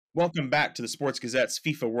Welcome back to the Sports Gazette's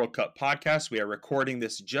FIFA World Cup podcast. We are recording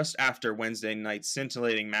this just after Wednesday night's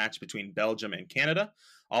scintillating match between Belgium and Canada.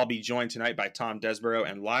 I'll be joined tonight by Tom Desborough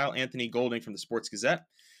and Lyle Anthony Golding from the Sports Gazette.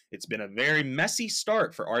 It's been a very messy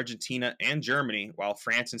start for Argentina and Germany, while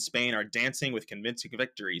France and Spain are dancing with convincing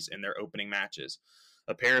victories in their opening matches.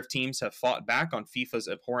 A pair of teams have fought back on FIFA's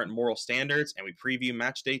abhorrent moral standards, and we preview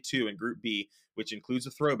Matchday 2 in Group B, which includes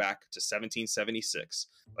a throwback to 1776.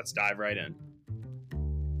 Let's dive right in.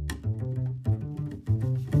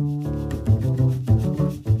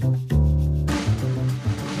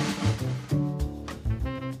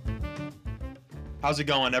 How's it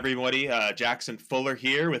going, everybody? Jackson Fuller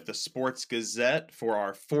here with the Sports Gazette for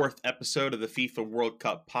our fourth episode of the FIFA World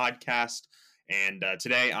Cup podcast. And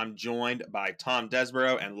today I'm joined by Tom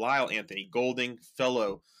Desborough and Lyle Anthony Golding,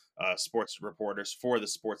 fellow sports reporters for the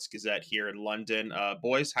Sports Gazette here in London.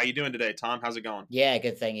 Boys, how you doing today? Tom, how's it going? Yeah,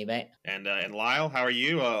 good, thank you, mate. And Lyle, how are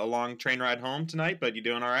you? A long train ride home tonight, but you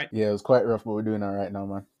doing all right? Yeah, it was quite rough, but we're doing all right now,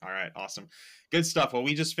 man. All right, awesome. Good stuff. Well,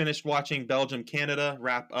 we just finished watching Belgium-Canada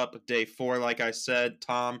wrap up day 4, like I said.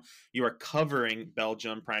 Tom, you are covering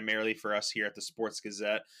Belgium primarily for us here at the Sports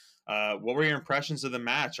Gazette. What were your impressions of the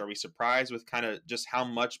match? Are we surprised with kind of just how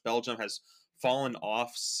much Belgium has fallen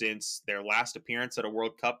off since their last appearance at a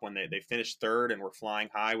World Cup when they finished third and were flying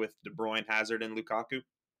high with De Bruyne, Hazard, and Lukaku?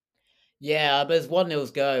 Yeah, but as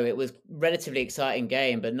 1-0 go, it was relatively exciting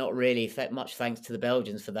game, but not really much thanks to the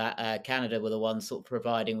Belgians for that. Canada were the ones sort of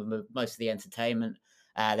providing with most of the entertainment.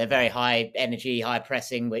 They're very high energy, high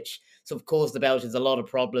pressing, which sort of caused the Belgians a lot of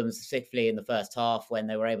problems, particularly in the first half when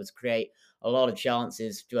they were able to create a lot of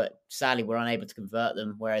chances, but sadly were unable to convert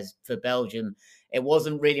them. Whereas for Belgium, it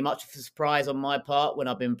wasn't really much of a surprise on my part when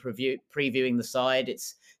I've been previewing the side. It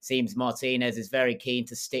seems Martinez is very keen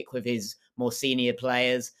to stick with his more senior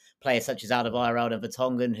players such as Alderweireld and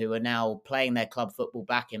Vertonghen, who are now playing their club football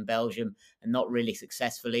back in Belgium and not really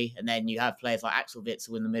successfully. And then you have players like Axel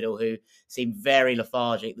Witsel in the middle who seem very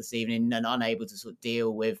lethargic this evening and unable to sort of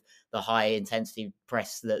deal with the high intensity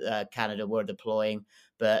press that Canada were deploying.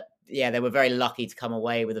 But yeah, they were very lucky to come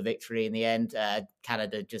away with a victory in the end.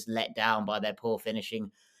 Canada just let down by their poor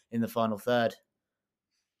finishing in the final third.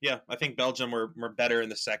 Yeah, I think Belgium were better in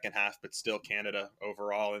the second half, but still Canada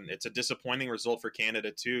overall. And it's a disappointing result for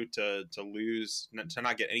Canada, too, to lose, to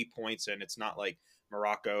not get any points. And it's not like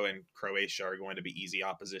Morocco and Croatia are going to be easy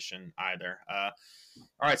opposition either. All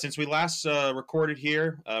right, since we last recorded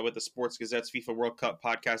here with the Sports Gazette's FIFA World Cup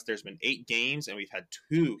podcast, there's been 8 games, and we've had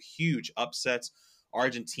 2 huge upsets.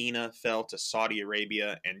 Argentina fell to Saudi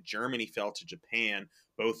Arabia, and Germany fell to Japan,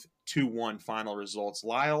 both 2-1 final results.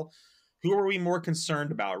 Lyle, who are we more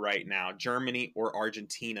concerned about right now, Germany or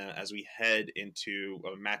Argentina, as we head into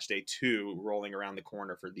Matchday 2 rolling around the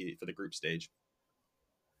corner for the group stage?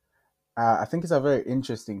 I think it's a very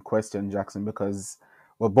interesting question, Jackson, because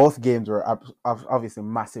both games were obviously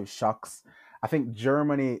massive shocks. I think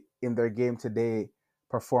Germany in their game today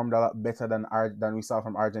performed a lot better than we saw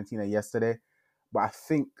from Argentina yesterday. But I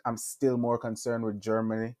think I'm still more concerned with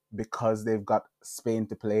Germany because they've got Spain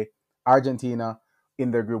to play. Argentina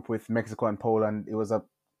in their group with Mexico and Poland, it was a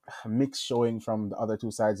mixed showing from the other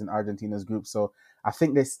two sides in Argentina's group. So I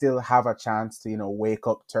think they still have a chance to, wake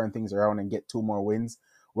up, turn things around and get 2 more wins.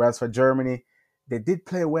 Whereas for Germany, they did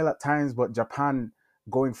play well at times, but Japan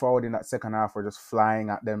going forward in that second half were just flying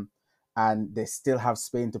at them. And they still have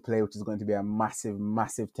Spain to play, which is going to be a massive,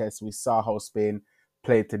 massive test. We saw how Spain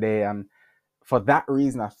played today. And for that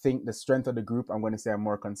reason, I think the strength of the group, I'm going to say I'm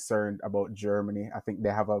more concerned about Germany. I think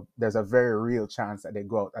there's a very real chance that they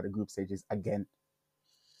go out at the group stages again.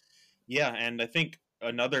 Yeah, and I think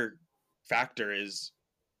another factor is,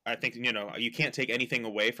 I think, you can't take anything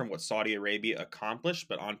away from what Saudi Arabia accomplished,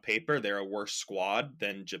 but on paper, they're a worse squad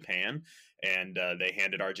than Japan, and they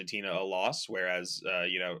handed Argentina a loss, whereas,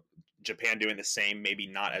 Japan doing the same, maybe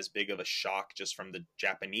not as big of a shock just from the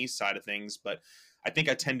Japanese side of things, but I think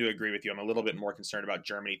I tend to agree with you. I'm a little bit more concerned about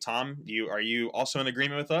Germany. Tom, are you also in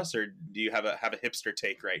agreement with us, or do you have a hipster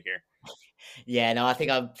take right here? Yeah, no, I think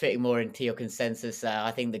I'm fitting more into your consensus. I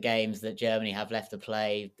think the games that Germany have left to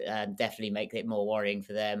play definitely make it more worrying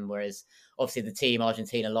for them. Whereas, obviously, the team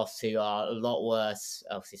Argentina lost to are a lot worse.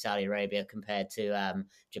 Obviously, Saudi Arabia compared to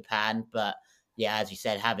Japan, but yeah, as you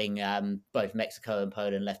said, having both Mexico and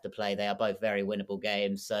Poland left to play, they are both very winnable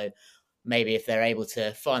games. So maybe if they're able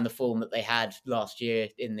to find the form that they had last year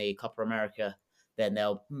in the Copa America, then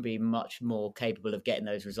they'll be much more capable of getting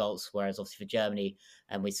those results. Whereas obviously for Germany,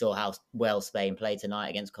 and we saw how well Spain played tonight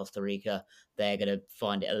against Costa Rica, they're going to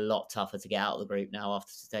find it a lot tougher to get out of the group now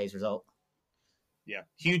after today's result. Yeah,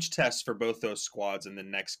 huge test for both those squads in the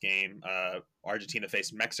next game. Argentina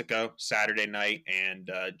faced Mexico Saturday night, and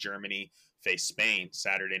Germany faced Spain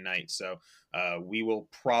Saturday night. So we will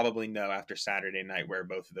probably know after Saturday night where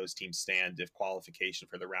both of those teams stand if qualification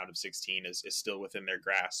for the round of 16 is still within their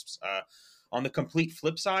grasps. On the complete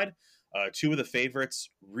flip side, two of the favorites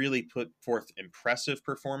really put forth impressive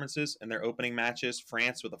performances in their opening matches.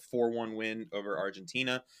 France with a 4-1 win over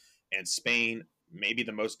Argentina, and Spain maybe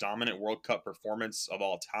the most dominant World Cup performance of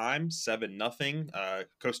all time, 7-0.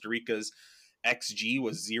 Costa Rica's XG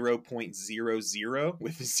was 0.00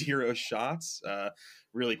 with 0 shots.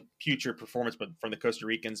 Really putrid performance from the Costa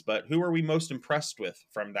Ricans. But who are we most impressed with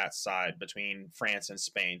from that side between France and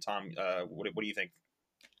Spain? Tom, what do you think?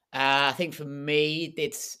 I think for me,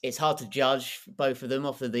 it's hard to judge both of them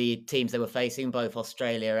off of the teams they were facing. Both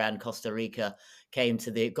Australia and Costa Rica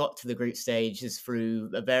got to the group stages through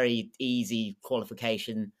a very easy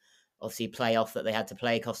qualification, obviously playoff that they had to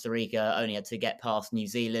play. Costa Rica only had to get past New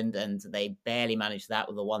Zealand, and they barely managed that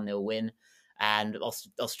with a 1-0 win. And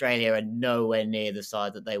Australia are nowhere near the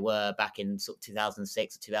side that they were back in sort of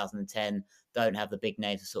 2006 or 2010. Don't have the big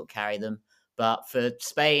names to sort of carry them. But for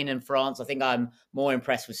Spain and France, I think I'm more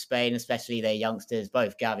impressed with Spain, especially their youngsters.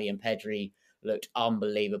 Both Gavi and Pedri looked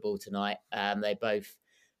unbelievable tonight. They both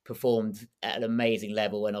performed at an amazing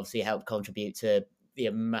level and obviously helped contribute to the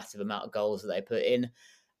massive amount of goals that they put in.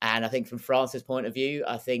 And I think from France's point of view,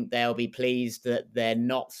 I think they'll be pleased that they're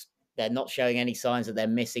not showing any signs that they're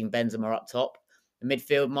missing Benzema up top. The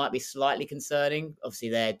midfield might be slightly concerning. Obviously,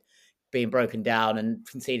 they're being broken down, and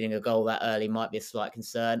conceding a goal that early might be a slight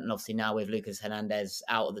concern. And obviously now with Lucas Hernandez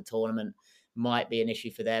out of the tournament might be an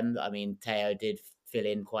issue for them. I mean, Teo did fill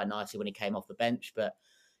in quite nicely when he came off the bench. But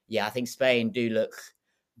yeah, I think Spain do look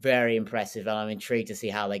very impressive, and I'm intrigued to see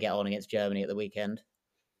how they get on against Germany at the weekend.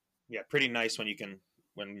 Yeah, pretty nice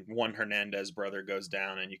when one Hernandez brother goes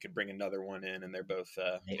down and you can bring another one in, and they're both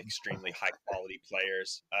extremely high quality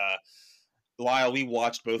players. Lyle, we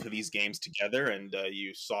watched both of these games together, and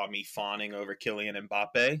you saw me fawning over Kylian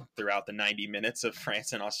Mbappe throughout the 90 minutes of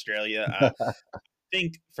France and Australia. I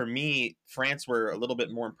think for me, France were a little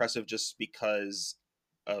bit more impressive just because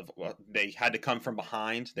they had to come from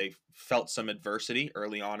behind. They felt some adversity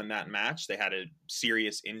early on in that match. They had a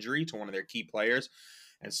serious injury to one of their key players,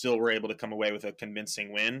 and still were able to come away with a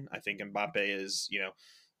convincing win. I think Mbappe is,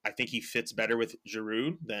 I think he fits better with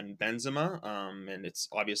Giroud than Benzema. And it's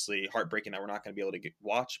obviously heartbreaking that we're not going to be able to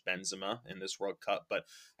watch Benzema in this World Cup. But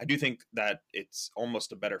I do think that it's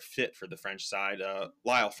almost a better fit for the French side.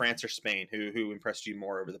 Lyle, France or Spain, who impressed you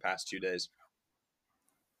more over the past 2 days?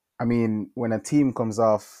 I mean, when a team comes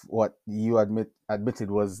off what you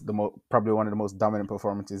admitted was probably one of the most dominant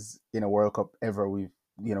performances in a World Cup ever we've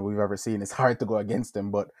ever seen, it's hard to go against them.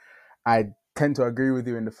 But I tend to agree with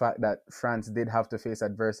you in the fact that France did have to face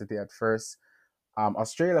adversity at first.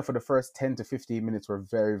 Australia for the first 10 to 15 minutes were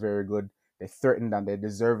very, very good. They threatened and they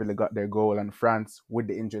deservedly got their goal. And France, with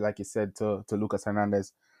the injury, like you said, to Lucas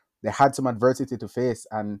Hernandez, they had some adversity to face,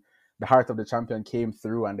 and the heart of the champion came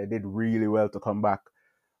through, and they did really well to come back.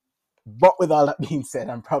 But with all that being said,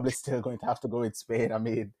 I'm probably still going to have to go with Spain. I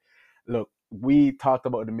mean, look, we talked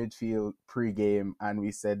about the midfield pre-game, and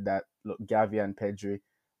we said that, look, Gavi and Pedri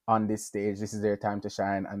on this stage, this is their time to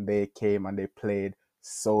shine, and they came and they played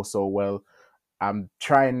so well. I'm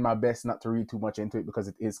trying my best not to read too much into it because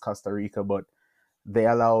it is Costa Rica, but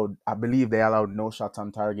I believe they allowed no shots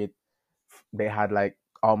on target. They had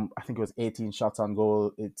I think it was 18 shots on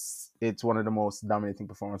goal. It's one of the most dominating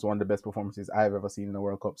performances, one of the best performances I've ever seen in the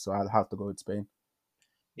World Cup. So I'll have to go with Spain.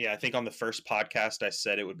 Yeah, I think on the first podcast I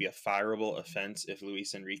said it would be a fireable offense if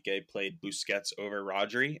Luis Enrique played Busquets over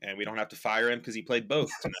Rodri, and we don't have to fire him because he played both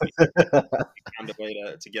tonight. He found a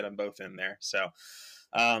way to get them both in there. So,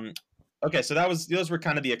 okay, so those were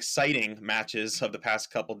kind of the exciting matches of the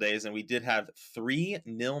past couple days, and we did have 3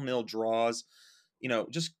 0-0 draws.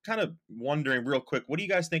 Just kind of wondering real quick, what do you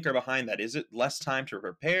guys think are behind that? Is it less time to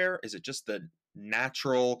prepare? Is it just the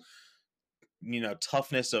natural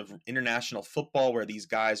toughness of international football where these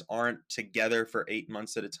guys aren't together for 8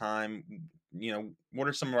 months at a time? What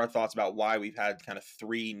are some of our thoughts about why we've had kind of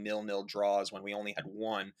 3 0-0 draws when we only had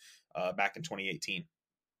one back in 2018?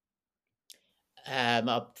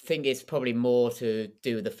 I think it's probably more to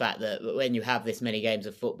do with the fact that when you have this many games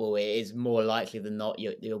of football, it is more likely than not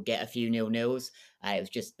you'll get a few 0-0s. It was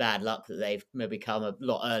just bad luck that they've maybe come a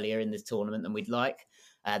lot earlier in this tournament than we'd like.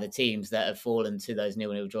 The teams that have fallen to those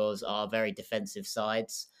 0-0 draws are very defensive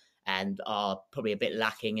sides and are probably a bit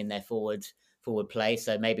lacking in their forward play.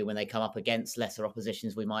 So maybe when they come up against lesser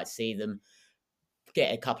oppositions, we might see them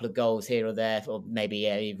get a couple of goals here or there, or maybe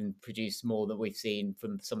even produce more than we've seen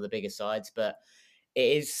from some of the bigger sides. But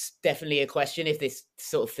it is definitely a question if this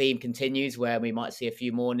sort of theme continues, where we might see a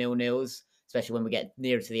few more 0-0s, especially when we get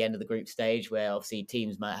nearer to the end of the group stage, where obviously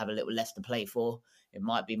teams might have a little less to play for. It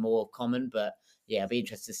might be more common, but yeah, I'd be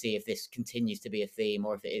interested to see if this continues to be a theme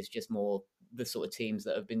or if it is just more the sort of teams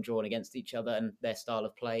that have been drawn against each other and their style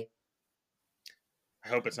of play. I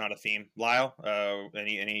hope it's not a theme. Lyle,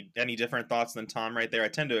 any different thoughts than Tom right there? I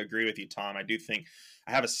tend to agree with you, Tom. I do think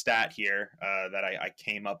I have a stat here that I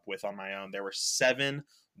came up with on my own. There were 7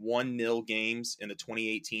 1-0 games in the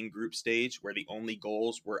 2018 group stage where the only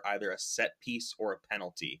goals were either a set piece or a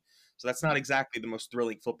penalty. So that's not exactly the most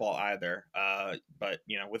thrilling football either. But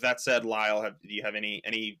with that said, Lyle, do you have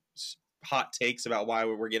any hot takes about why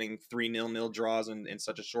we're getting 3-0 draws in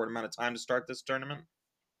such a short amount of time to start this tournament?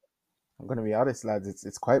 I'm gonna be honest, lads.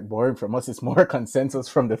 It's quite boring from us. It's more consensus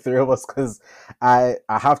from the three of us because I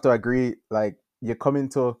have to agree. Like, you come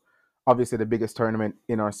into obviously the biggest tournament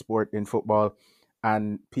in our sport in football,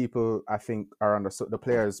 and people, I think, are under the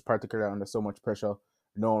players particularly are under so much pressure.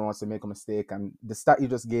 No one wants to make a mistake. And the stat you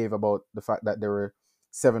just gave about the fact that there were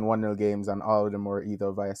 7 1-0 games and all of them were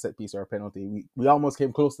either via set piece or a penalty. We almost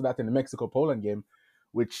came close to that in the Mexico-Poland game,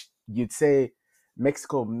 which you'd say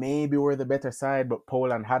Mexico maybe were the better side, but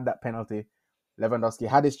Poland had that penalty. Lewandowski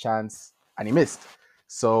had his chance and he missed.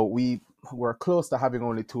 So we were close to having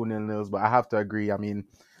only 2-0, but I have to agree. I mean,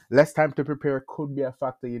 less time to prepare could be a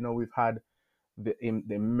factor. We've had the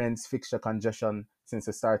immense fixture congestion since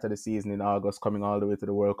the start of the season in August, coming all the way to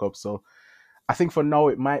the World Cup. So I think for now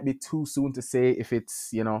it might be too soon to say if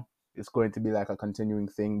it's it's going to be like a continuing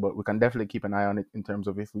thing, but we can definitely keep an eye on it in terms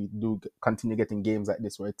of if we do continue getting games like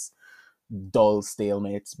this where it's dull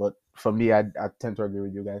stalemates. But for me, I tend to agree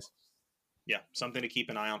with you guys. Yeah, something to keep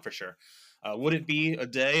an eye on for sure. Would it be a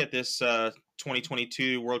day at this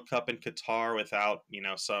 2022 World Cup in Qatar without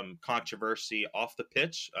some controversy off the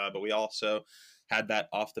pitch? But we also had that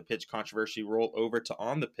off the pitch controversy roll over to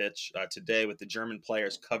on the pitch today with the German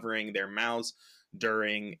players covering their mouths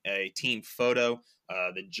during a team photo.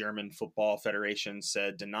 The German Football Federation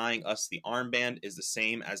said, "Denying us the armband is the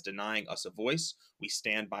same as denying us a voice. We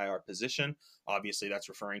stand by our position." Obviously, that's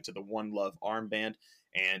referring to the One Love armband.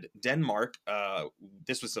 And Denmark,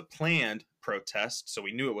 this was a planned protest, so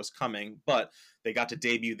we knew it was coming, but they got to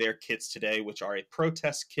debut their kits today, which are a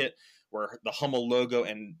protest kit where the Hummel logo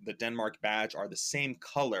and the Denmark badge are the same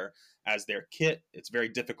color as their kit. It's very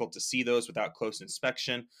difficult to see those without close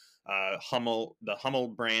inspection. The Hummel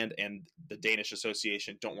brand and the Danish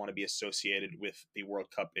Association don't want to be associated with the World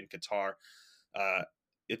Cup in Qatar. I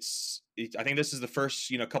think this is the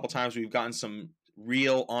first couple times we've gotten some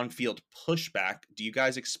real on-field pushback. Do you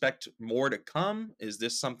guys expect more to come? Is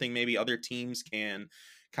this something maybe other teams can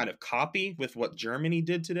kind of copy with what Germany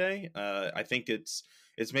did today? I think it's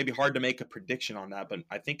maybe hard to make a prediction on that, but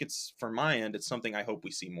I think it's, from my end, it's something I hope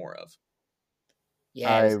we see more of.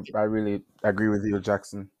 Yeah, I really agree with you,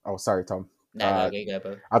 Jackson. Oh, sorry, Tom. no, go,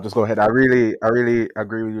 bro. I'll just go ahead. I really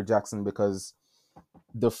agree with you, Jackson, because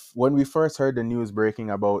when we first heard the news breaking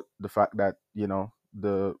about the fact that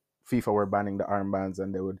the FIFA were banning the armbands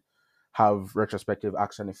and they would have retrospective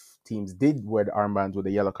action if teams did wear the armbands with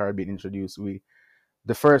the yellow card being introduced,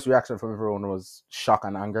 the first reaction from everyone was shock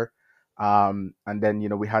and anger. And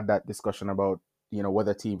then we had that discussion about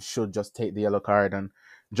whether teams should just take the yellow card, and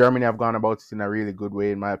Germany have gone about it in a really good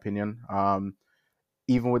way, in my opinion.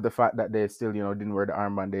 Even with the fact that they still didn't wear the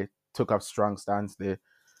armband, they took a strong stance. They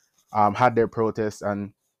had their protests,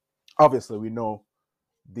 and obviously we know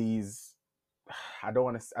these. I don't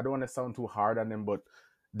want to sound too hard on them, but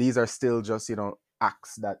these are still just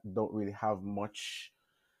acts that don't really have much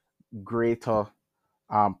greater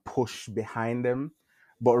push behind them.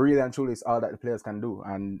 But really and truly, it's all that the players can do,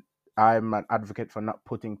 and I'm an advocate for not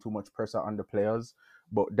putting too much pressure on the players.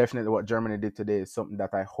 But definitely, what Germany did today is something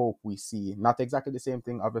that I hope we see. Not exactly the same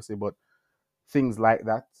thing, obviously, but things like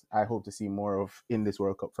that I hope to see more of in this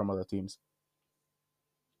World Cup from other teams.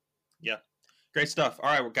 Yeah. Great stuff. All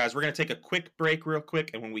right, well, guys, we're going to take a quick break real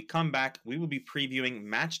quick, and when we come back, we will be previewing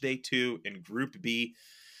Matchday 2 in Group B,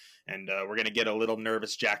 and we're going to get a little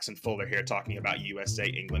nervous Jackson Fuller here talking about USA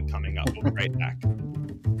England coming up. We'll be right back.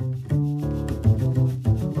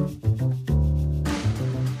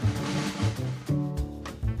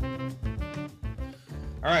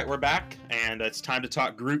 All right, we're back, and it's time to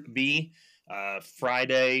talk Group B.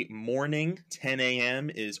 Friday morning, 10 a.m.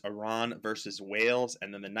 is Iran versus Wales,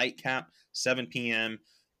 and then the nightcap, 7 p.m.,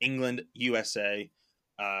 England, USA.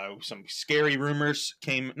 Some scary rumors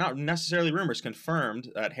came, not necessarily rumors, confirmed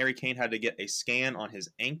that Harry Kane had to get a scan on his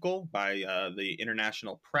ankle by the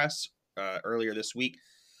international press earlier this week.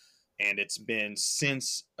 and it's been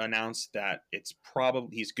since announced that it's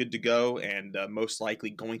probably he's good to go and most likely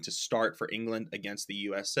going to start for England against the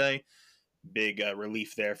USA. Big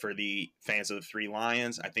relief there for the fans of the Three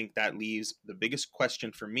Lions. I think that leaves the biggest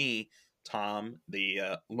question for me, Tom, the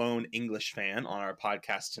lone English fan on our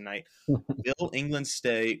podcast tonight. Will England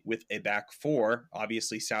stay with a back four?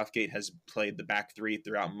 Obviously, Southgate has played the back three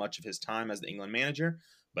throughout much of his time as the England manager,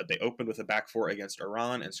 but they opened with a back four against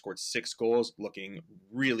Iran and scored 6 goals, looking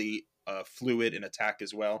really fluid in attack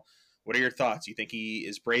as well. What are your thoughts? You think he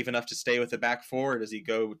is brave enough to stay with the back four, or does he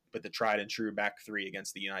go with the tried and true back three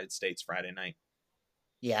against the United States Friday night?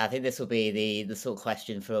 Yeah, I think this will be the sort of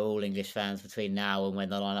question for all English fans between now and when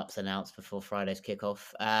the lineup's announced before Friday's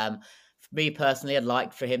kickoff. For me personally, I'd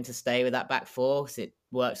like for him to stay with that back four because it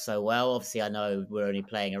works so well. Obviously, I know we're only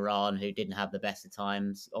playing Iran, who didn't have the best of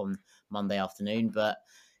times on Monday afternoon, but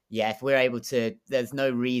yeah, if we're able to, there's no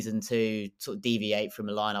reason to sort of deviate from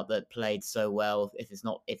a lineup that played so well. If it's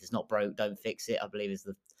not broke, don't fix it, I believe is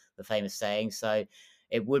the famous saying. So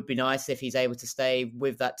it would be nice if he's able to stay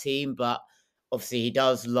with that team, but obviously he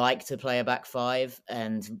does like to play a back five,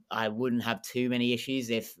 and I wouldn't have too many issues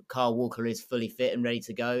if Kyle Walker is fully fit and ready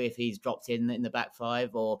to go. If he's dropped in the back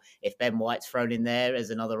five, or if Ben White's thrown in there as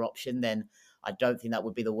another option, then I don't think that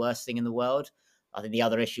would be the worst thing in the world. I think the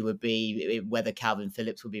other issue would be whether Calvin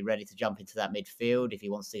Phillips would be ready to jump into that midfield if he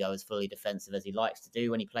wants to go as fully defensive as he likes to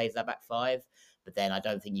do when he plays that back five. But then I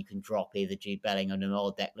don't think you can drop either Jude Bellingham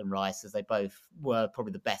or Declan Rice, as they both were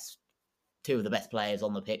probably two of the best players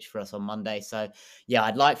on the pitch for us on Monday. So, yeah,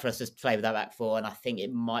 I'd like for us to play with that back four, and I think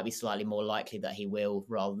it might be slightly more likely that he will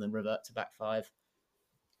rather than revert to back five.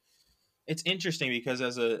 It's interesting because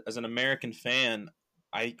as an American fan,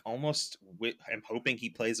 I almost am hoping he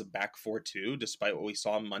plays a back four too, despite what we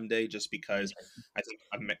saw Monday. Just because I think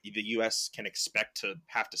the U.S. can expect to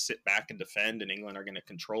have to sit back and defend, and England are going to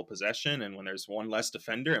control possession. And when there's one less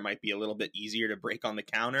defender, it might be a little bit easier to break on the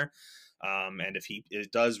counter. And if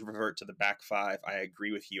it does revert to the back five, I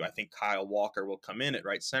agree with you. I think Kyle Walker will come in at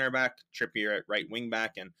right center back, Trippier at right wing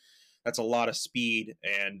back, and that's a lot of speed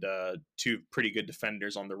and two pretty good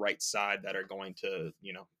defenders on the right side that are going to,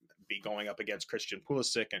 be going up against Christian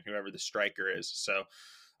Pulisic and whoever the striker is. So,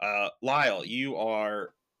 Lyle,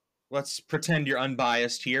 let's pretend you're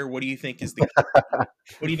unbiased here. What do you think is the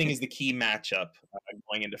key matchup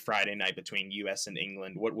going into Friday night between U.S. and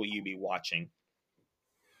England? What will you be watching?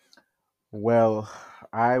 Well,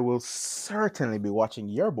 I will certainly be watching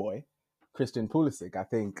your boy, Christian Pulisic. I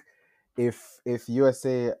think if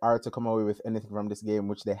USA are to come away with anything from this game,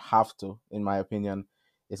 which they have to, in my opinion,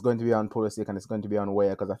 it's going to be on Pulisic and it's going to be on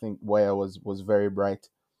Weah, because I think Weah was very bright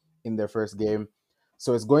in their first game.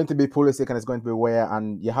 So it's going to be Pulisic and it's going to be Weah,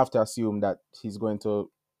 and you have to assume that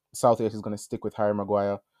Southgate is going to stick with Harry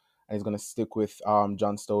Maguire and he's going to stick with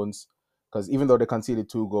John Stones, because even though they conceded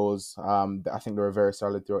 2 goals, I think they were very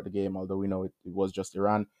solid throughout the game, although we know it was just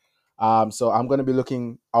Iran. So I'm going to be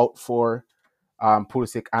looking out for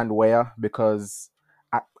Pulisic and Weah, because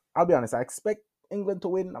I'll be honest, I expect England to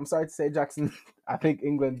win. I'm sorry to say, Jackson. I think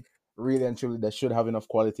England really and truly, they should have enough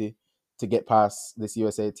quality to get past this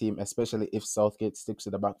USA team, especially if Southgate sticks to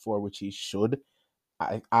the back four, which he should.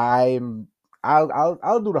 I'll do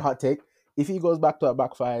the hot take. If he goes back to a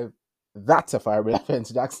back five, that's a fireable offense,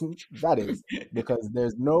 Jackson. That is, because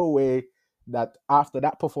there's no way that after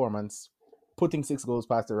that performance, putting 6 goals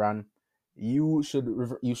past Iran, you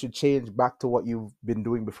should change back to what you've been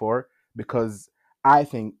doing before, because I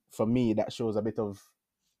think for me that shows a bit of,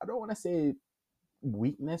 I don't want to say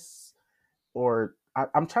weakness, or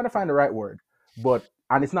I'm trying to find the right word,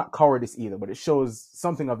 and it's not cowardice either, but it shows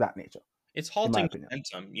something of that nature. It's halting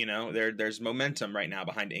momentum. There's momentum right now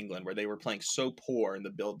behind England, where they were playing so poor in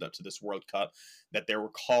the build-up to this World Cup that there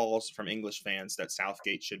were calls from English fans that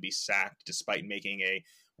Southgate should be sacked despite making a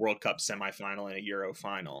World Cup semifinal and a Euro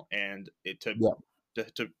final. And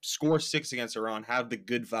to score 6 against Iran, have the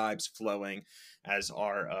good vibes flowing, as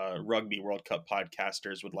our Rugby World Cup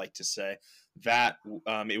podcasters would like to say, that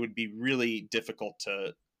it would be really difficult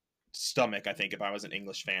to stomach, I think, if I was an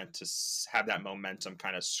English fan, to have that momentum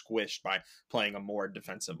kind of squished by playing a more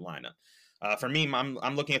defensive lineup. For me,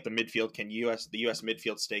 I'm looking at the midfield. Can the U.S.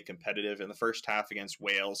 midfield stay competitive? In the first half against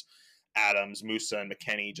Wales, Adams, Musa, and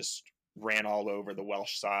McKennie just ran all over the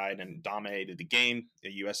Welsh side and dominated the game.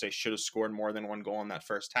 The USA should have scored more than 1 goal in that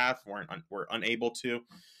first half. Were unable to.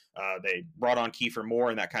 They brought on Kiefer Moore,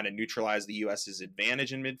 and that kind of neutralized the U.S.'s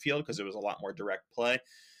advantage in midfield because it was a lot more direct play.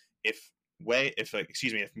 If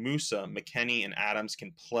Musa, McKennie, and Adams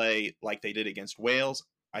can play like they did against Wales,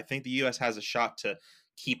 I think the U.S. has a shot to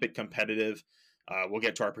keep it competitive. We'll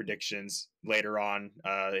get to our predictions later on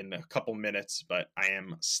in a couple minutes, but I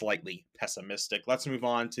am slightly pessimistic. Let's move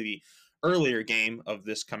on to the earlier game of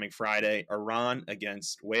this coming Friday, Iran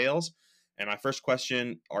against Wales. And my first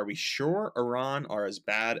question, are we sure Iran are as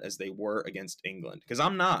bad as they were against England? Because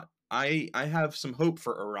I'm not. I have some hope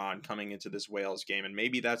for Iran coming into this Wales game, and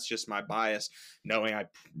maybe that's just my bias, knowing I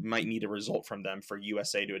might need a result from them for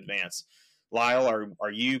USA to advance. Lyle,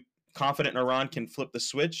 are you confident Iran can flip the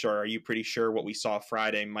switch, or are you pretty sure what we saw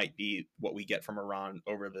Friday might be what we get from Iran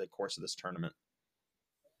over the course of this tournament?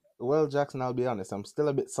 Well, Jackson, I'll be honest, I'm still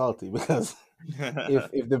a bit salty because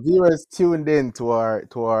if the viewers tuned in to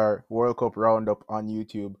our World Cup roundup on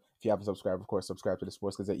YouTube, if you haven't subscribed, of course, subscribe to the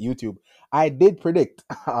Sports Gazette YouTube. I did predict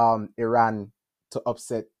Iran to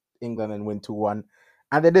upset England and win 2-1,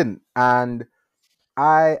 and they didn't. And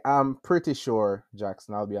I am pretty sure,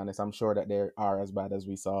 Jackson, I'll be honest, I'm sure that they are as bad as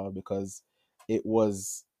we saw because it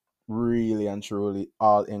was really and truly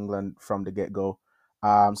all England from the get-go.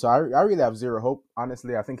 So I really have zero hope.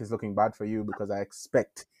 Honestly, I think it's looking bad for you because I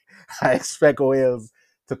expect I expect Wales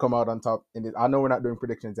to come out on top in this. I know we're not doing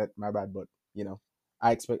predictions yet, my bad, but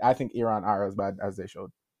I think Iran are as bad as they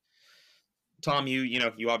showed. Tom,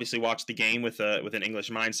 you obviously watched the game with an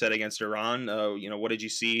English mindset against Iran. What did you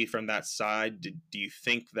see from that side? Do you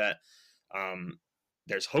think that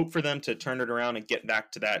there's hope for them to turn it around and get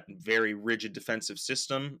back to that very rigid defensive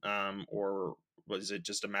system, or was it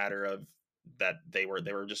just a matter of that they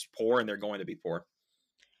were just poor and they're going to be poor?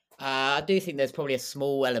 I do think there's probably a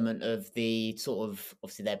small element of the sort of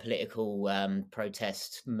obviously their political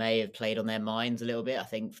protest may have played on their minds a little bit. I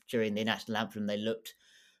think during the national anthem they looked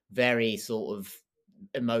very sort of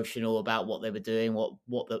emotional about what they were doing,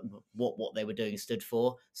 what they were doing stood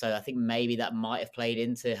for. So I think maybe that might have played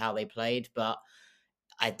into how they played, but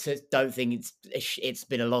I don't think it's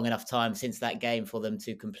been a long enough time since that game for them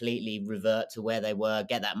to completely revert to where they were,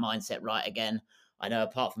 get that mindset right again. I know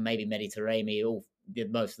apart from maybe Mediterranean,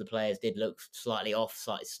 most of the players did look slightly off,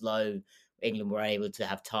 slightly slow. England were able to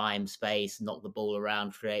have time, space, knock the ball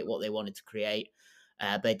around, create what they wanted to create.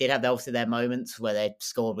 But they did have obviously their moments where they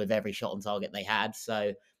scored with every shot on target they had.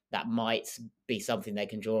 So that might be something they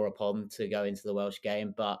can draw upon to go into the Welsh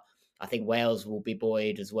game. But I think Wales will be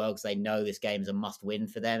buoyed as well because they know this game is a must win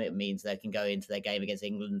for them. It means they can go into their game against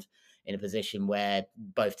England in a position where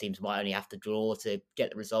both teams might only have to draw to get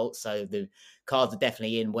the results. So the cards are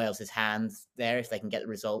definitely in Wales's hands there if they can get the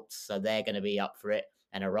results. So they're going to be up for it.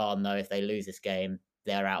 And Iran, though, if they lose this game,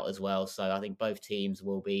 they're out as well. So I think both teams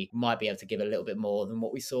might be able to give a little bit more than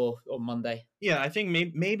what we saw on Monday. Yeah, I think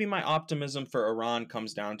maybe my optimism for Iran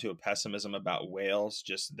comes down to a pessimism about Wales,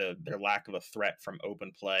 just their lack of a threat from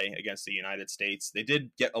open play against the United States. They did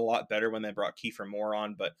get a lot better when they brought Kiefer Moore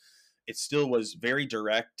on, but it still was very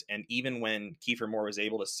direct. And even when Kiefer Moore was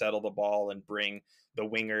able to settle the ball and bring the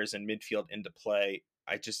wingers and midfield into play,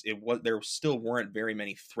 there still weren't very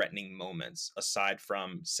many threatening moments aside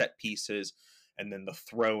from set pieces and then the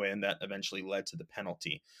throw in that eventually led to the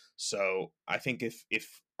penalty. So I think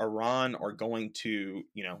if Iran are going to,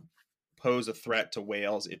 pose a threat to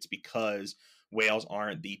Wales, it's because Wales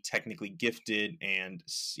aren't the technically gifted and,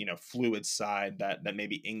 fluid side that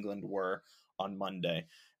maybe England were on Monday.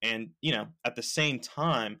 And, at the same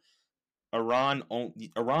time, Iran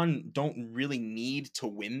don't really need to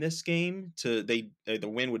win this game. The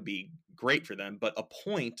win would be great for them, but a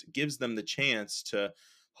point gives them the chance to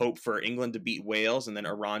hope for England to beat Wales and then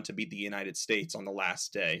Iran to beat the United States on the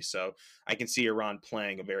last day. So I can see Iran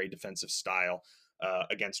playing a very defensive style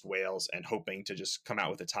against Wales and hoping to just come out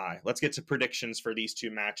with a tie. Let's get to predictions for these two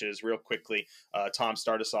matches real quickly. Tom,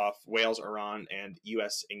 start us off. Wales, Iran, and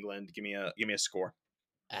US, England. Give me a score.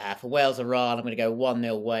 For Wales, Iran, I'm going to go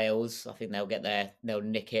 1-0 Wales. I think they'll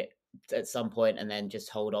nick it at some point and then just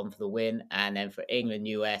hold on for the win. And then for England,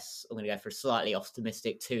 US, I'm going to go for a slightly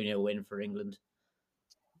optimistic 2-0 win for England.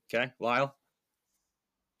 Okay, Lyle?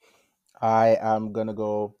 I am going to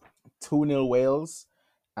go 2-0 Wales.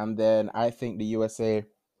 And then I think the USA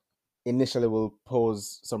initially will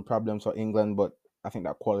pose some problems for England, but I think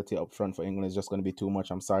that quality up front for England is just going to be too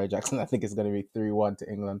much. I'm sorry, Jackson. I think it's going to be 3-1 to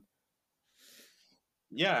England.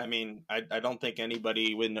 Yeah, I mean, I don't think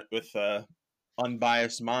anybody with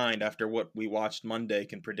unbiased mind after what we watched Monday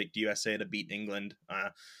can predict USA to beat England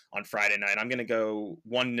on Friday night. I'm going to go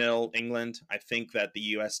 1-0 England. I think that the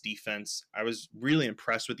US defense, I was really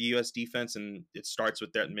impressed with the US defense, and it starts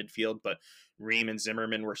with that midfield, but Ream and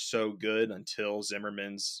Zimmerman were so good until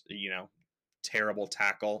Zimmerman's, terrible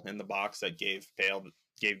tackle in the box that gave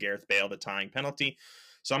Gareth Bale the tying penalty.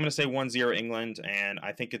 So I'm going to say 1-0 England, and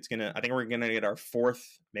I think we're going to get our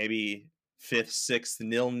fourth, maybe 5th, 6th,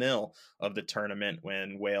 0-0 of the tournament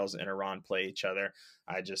when Wales and Iran play each other.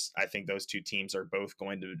 I think those two teams are both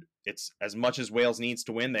going to, it's as much as Wales needs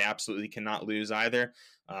to win, they absolutely cannot lose either.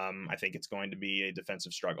 I think it's going to be a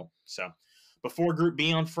defensive struggle. So before Group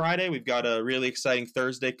B on Friday, we've got a really exciting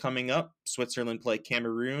Thursday coming up. Switzerland play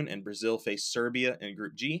Cameroon and Brazil face Serbia in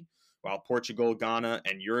Group G, while Portugal, Ghana,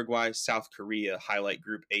 and Uruguay, South Korea highlight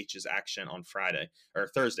Group H's action on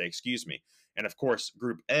Thursday. And of course,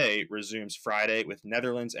 Group A resumes Friday with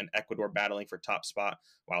Netherlands and Ecuador battling for top spot,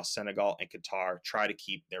 while Senegal and Qatar try to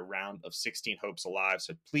keep their round of 16 hopes alive.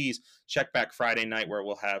 So please check back Friday night, where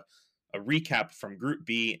we'll have a recap from Group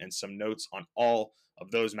B and some notes on all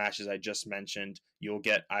of those matches I just mentioned. You'll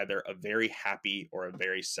get either a very happy or a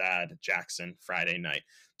very sad Jackson Friday night.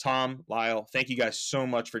 Tom, Lyle, thank you guys so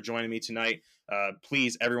much for joining me tonight.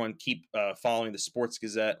 Please, everyone, keep following the Sports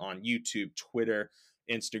Gazette on YouTube, Twitter,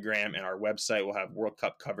 Instagram, and our website. We'll have World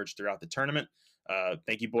Cup coverage throughout the tournament.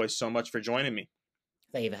 Thank you, boys, so much for joining me.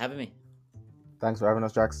 Thank you for having me. Thanks for having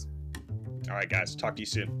us, Jax. All right, guys. Talk to you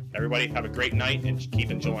soon. Everybody, have a great night and keep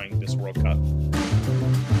enjoying this World Cup.